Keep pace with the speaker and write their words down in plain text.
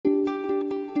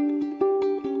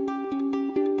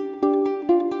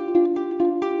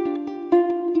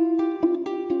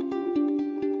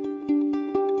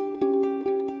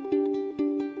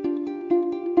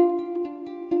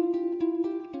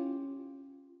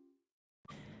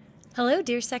Hello,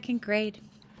 dear second grade.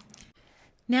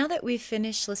 Now that we've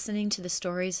finished listening to the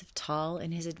stories of Tal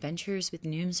and his adventures with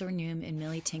Nooms or Noom and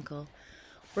Millie Tinkle,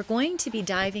 we're going to be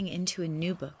diving into a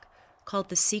new book called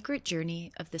The Secret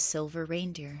Journey of the Silver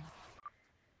Reindeer.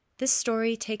 This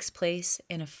story takes place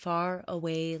in a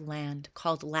far-away land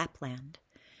called Lapland,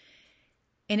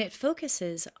 and it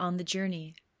focuses on the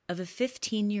journey of a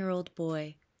 15-year-old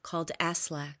boy called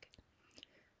Aslak,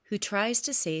 who tries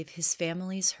to save his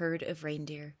family's herd of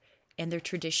reindeer and their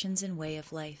traditions and way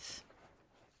of life.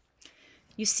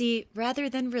 You see, rather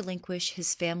than relinquish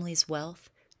his family's wealth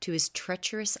to his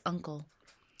treacherous uncle,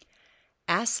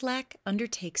 Aslak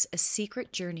undertakes a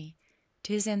secret journey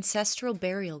to his ancestral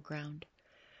burial ground,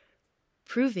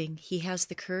 proving he has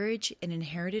the courage and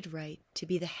inherited right to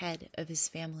be the head of his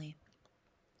family.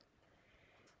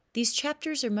 These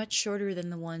chapters are much shorter than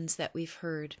the ones that we've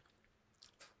heard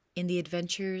in the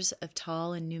adventures of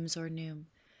Tal and Nooms or Noom,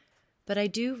 but I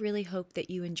do really hope that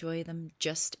you enjoy them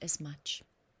just as much.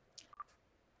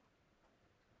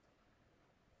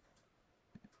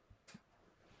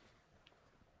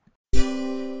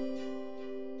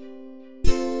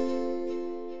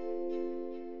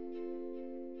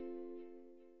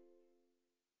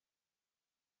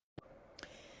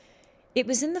 It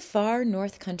was in the far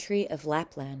north country of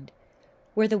Lapland,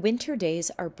 where the winter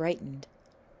days are brightened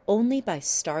only by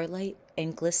starlight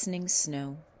and glistening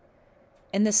snow,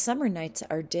 and the summer nights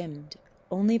are dimmed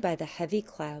only by the heavy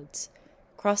clouds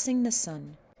crossing the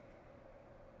sun,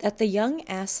 that the young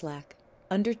Aslak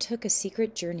undertook a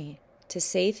secret journey to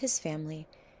save his family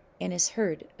and his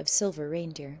herd of silver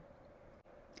reindeer.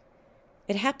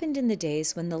 It happened in the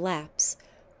days when the Lapps,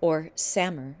 or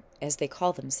Samur as they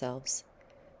call themselves,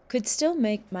 could still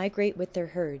migrate with their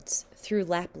herds through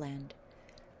Lapland,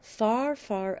 far,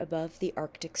 far above the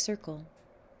Arctic Circle.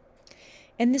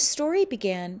 And the story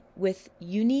began with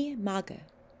Uni Maga.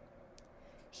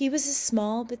 He was a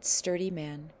small but sturdy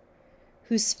man,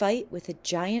 whose fight with a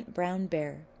giant brown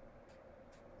bear,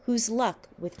 whose luck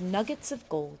with nuggets of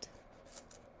gold,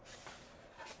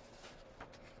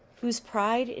 whose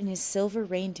pride in his silver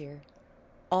reindeer,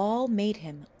 all made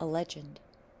him a legend.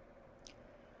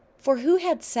 For who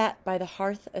had sat by the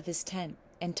hearth of his tent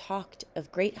and talked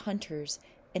of great hunters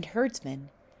and herdsmen,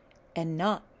 and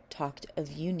not talked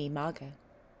of Uni Maga?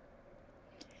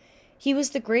 He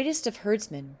was the greatest of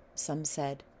herdsmen, some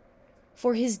said,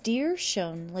 for his deer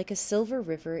shone like a silver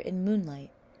river in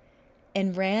moonlight,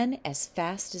 and ran as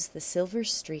fast as the silver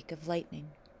streak of lightning.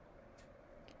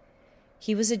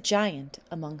 He was a giant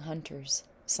among hunters,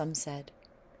 some said,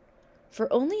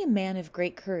 for only a man of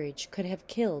great courage could have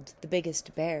killed the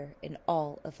biggest bear in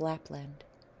all of Lapland.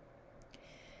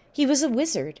 He was a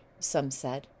wizard, some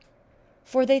said,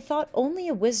 for they thought only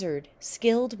a wizard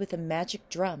skilled with a magic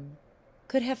drum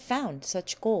could have found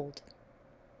such gold.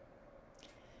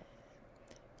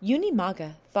 Uni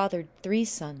Maga fathered 3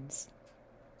 sons.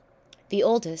 The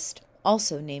oldest,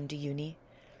 also named Uni,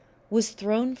 was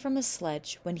thrown from a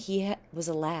sledge when he was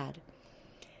a lad,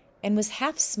 and was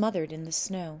half smothered in the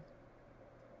snow.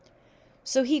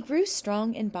 So he grew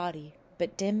strong in body,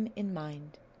 but dim in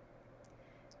mind.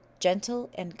 Gentle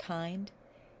and kind,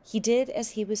 he did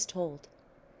as he was told,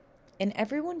 and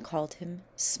everyone called him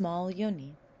Small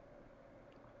Uni.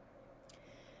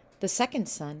 The second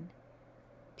son,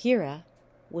 Pira,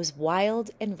 was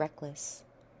wild and reckless.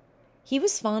 He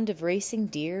was fond of racing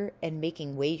deer and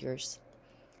making wagers,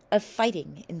 of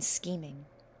fighting and scheming.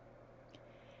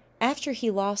 After he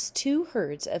lost 2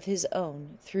 herds of his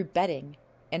own through betting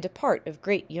and a part of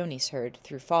great Yoni's herd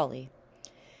through folly,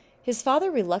 his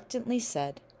father reluctantly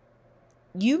said,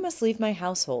 "You must leave my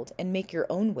household and make your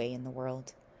own way in the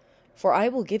world, for I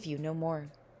will give you no more.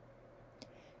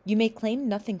 You may claim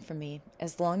nothing from me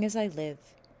as long as I live,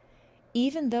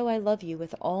 even though I love you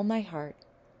with all my heart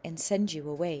and send you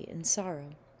away in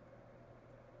sorrow."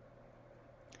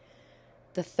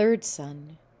 The third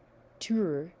son,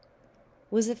 Tur,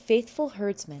 was a faithful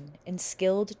herdsman and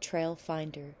skilled trail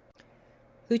finder,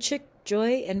 who took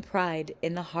joy and pride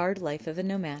in the hard life of a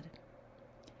nomad.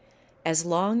 As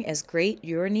long as great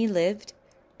Uni lived,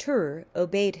 Tur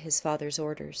obeyed his father's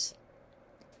orders.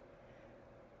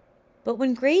 But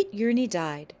when great Uni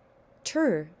died,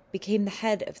 Tur became the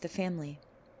head of the family.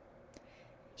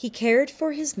 He cared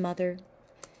for his mother,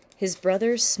 his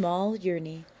brother Small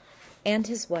Uni, and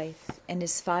his wife and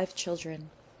his 5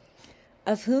 children,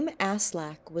 of whom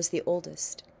Aslak was the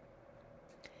oldest.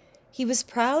 He was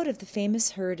proud of the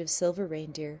famous herd of silver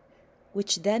reindeer,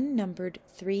 which then numbered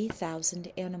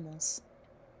 3,000 animals.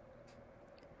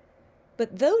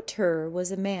 But though Tur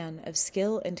was a man of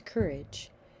skill and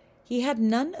courage, he had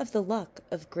none of the luck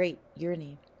of great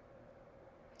Uni.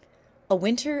 A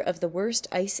winter of the worst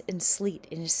ice and sleet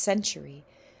in a century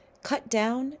cut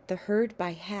down the herd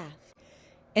by half,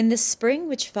 and the spring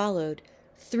which followed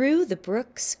threw the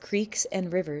brooks, creeks,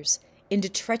 and rivers into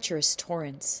treacherous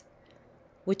torrents,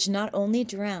 which not only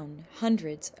drowned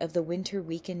hundreds of the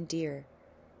winter-weakened deer,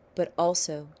 but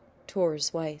also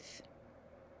Tor's wife.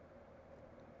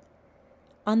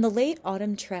 On the late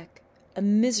autumn trek, a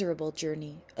miserable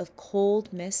journey of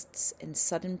cold mists and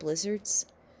sudden blizzards,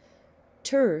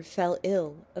 Tur fell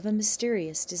ill of a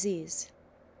mysterious disease.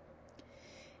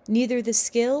 Neither the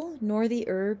skill nor the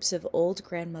herbs of old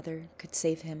grandmother could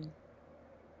save him.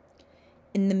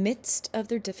 In the midst of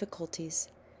their difficulties,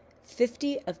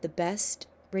 50 of the best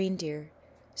reindeer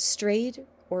strayed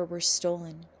or were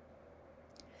stolen.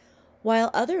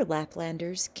 While other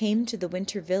Laplanders came to the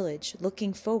winter village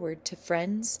looking forward to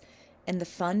friends and the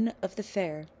fun of the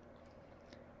fair,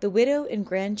 the widow and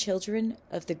grandchildren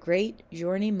of the great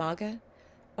Jorni Maga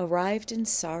arrived in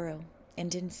sorrow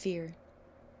and in fear.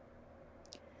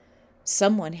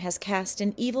 "Someone has cast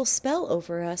an evil spell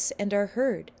over us and our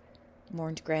herd,"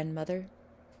 mourned grandmother.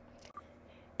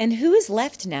 "And who is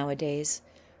left nowadays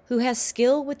who has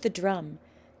skill with the drum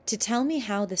to tell me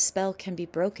how the spell can be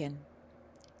broken,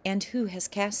 and who has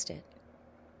cast it?"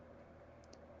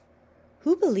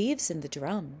 "Who believes in the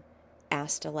drum?"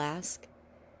 asked Alask,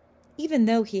 even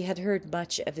though he had heard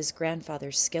much of his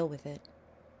grandfather's skill with it.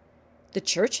 "The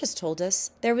church has told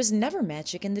us there was never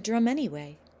magic in the drum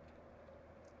anyway."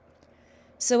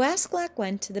 So Aslak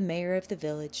went to the mayor of the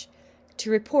village to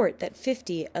report that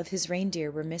 50 of his reindeer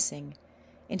were missing,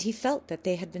 and he felt that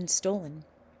they had been stolen.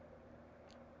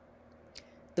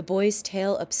 The boy's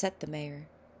tale upset the mayor.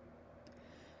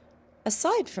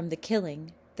 "Aside from the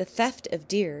killing, the theft of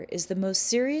deer is the most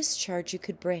serious charge you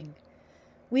could bring.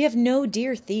 We have no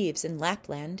deer thieves in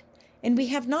Lapland, and we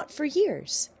have not for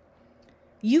years.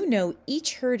 You know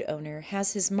each herd owner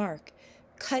has his mark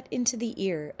cut into the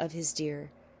ear of his deer,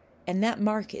 and that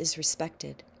mark is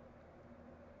respected."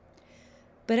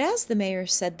 But as the mayor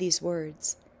said these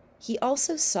words, he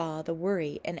also saw the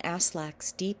worry in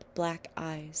Aslak's deep black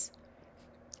eyes,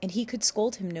 and he could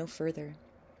scold him no further.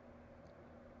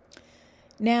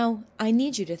 "Now I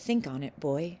need you to think on it,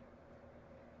 boy.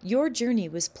 Your journey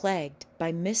was plagued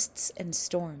by mists and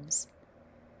storms.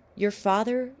 Your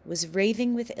father was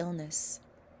raving with illness,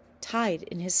 tied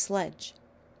in his sledge.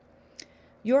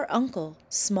 Your uncle,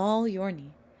 small Jorni,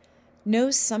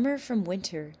 knows summer from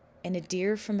winter and a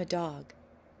deer from a dog,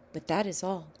 but that is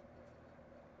all.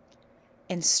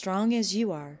 And strong as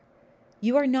you are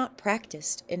not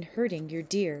practiced in herding your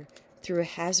deer through a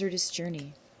hazardous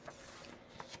journey.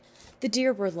 The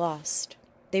deer were lost,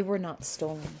 they were not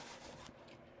stolen.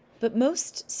 But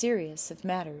most serious of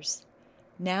matters,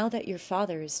 now that your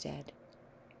father is dead,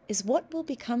 is what will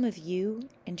become of you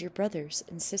and your brothers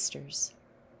and sisters."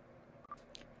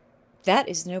 "That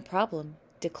is no problem,"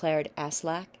 declared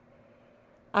Aslak.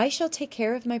 "I shall take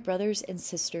care of my brothers and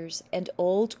sisters and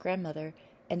old grandmother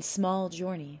and small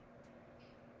Jorni.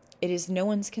 It is no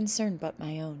one's concern but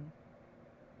my own."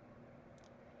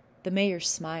 The mayor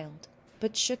smiled,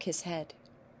 but shook his head.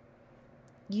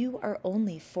 "You are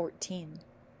only 14.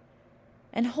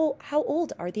 And how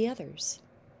old are the others?"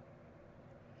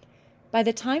 "By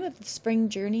the time of the spring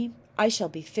journey, I shall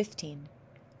be 15,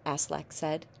 Aslak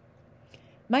said.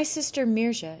 "My sister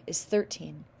Mirja is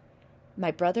 13. My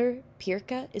brother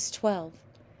Pirka is 12.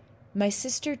 My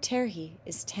sister Terhi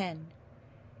is 10.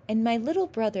 And my little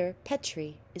brother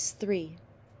Petri is 3.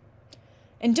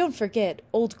 And don't forget,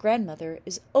 old grandmother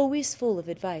is always full of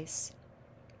advice.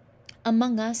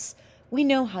 Among us, we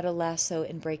know how to lasso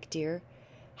and break deer,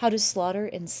 how to slaughter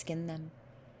and skin them,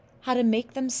 how to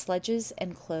make them sledges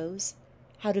and clothes,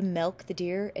 how to milk the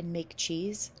deer and make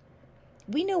cheese.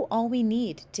 We know all we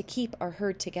need to keep our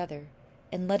herd together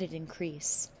and let it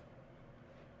increase."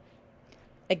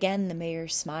 Again the mayor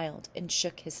smiled and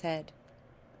shook his head.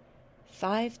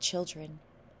 5 children,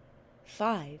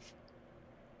 5,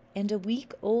 and a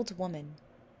weak-old woman,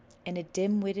 and a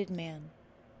dim-witted man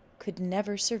could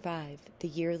never survive the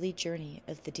yearly journey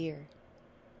of the deer.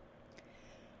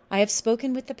 "I have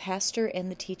spoken with the pastor and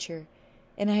the teacher,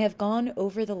 and I have gone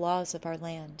over the laws of our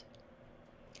land.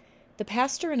 The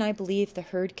pastor and I believe the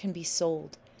herd can be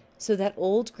sold, so that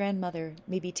old grandmother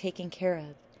may be taken care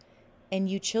of, and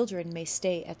you children may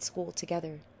stay at school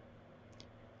together.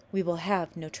 We will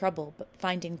have no trouble but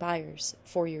finding buyers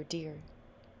for your deer."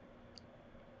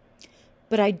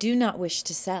 "But I do not wish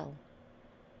to sell,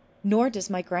 nor does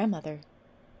my grandmother."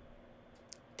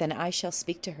 "Then I shall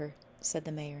speak to her," said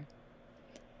the mayor.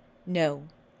 "No,"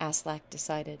 Aslak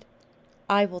decided.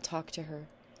 "I will talk to her.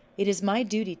 It is my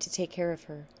duty to take care of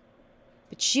her.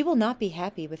 But she will not be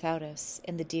happy without us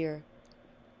and the deer,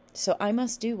 so I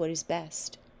must do what is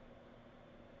best."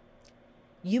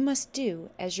 "You must do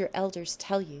as your elders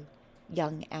tell you,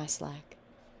 young Aslak,"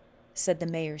 said the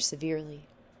mayor severely,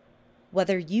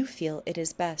 "whether you feel it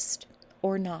is best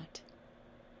or not."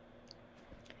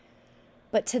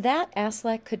 But to that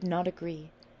Aslak could not agree,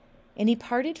 and he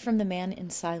parted from the man in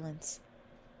silence,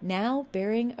 now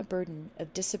bearing a burden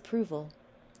of disapproval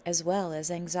as well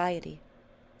as anxiety.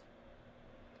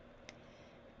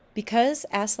 Because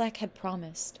Aslak had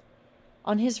promised,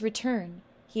 on his return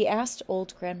he asked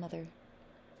Old Grandmother,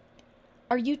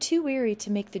 "Are you too weary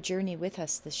to make the journey with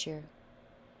us this year?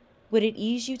 Would it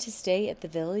ease you to stay at the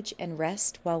village and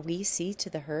rest while we see to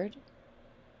the herd?"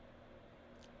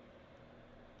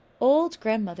 Old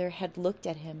Grandmother had looked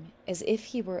at him as if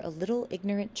he were a little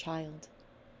ignorant child.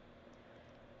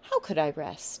 "How could I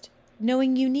rest,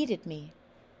 knowing you needed me?"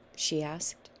 she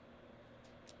asked.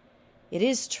 "It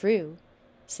is true,"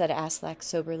 said Aslak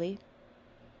soberly,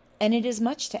 "and it is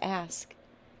much to ask,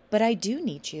 but I do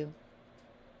need you."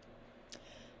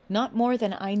 "Not more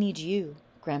than I need you,"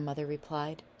 Grandmother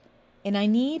replied, "and I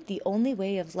need the only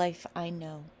way of life I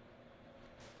know.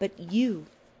 But you,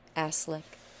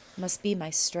 Aslak, must be my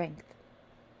strength."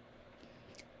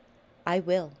 "I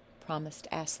will," promised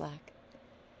Aslak,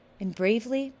 and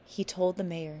bravely he told the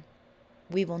mayor,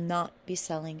 "We will not be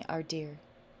selling our deer."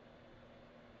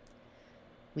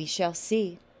 "We shall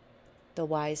see," the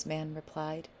wise man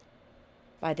replied.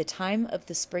 "By the time of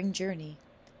the spring journey,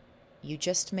 you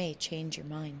just may change your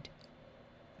mind."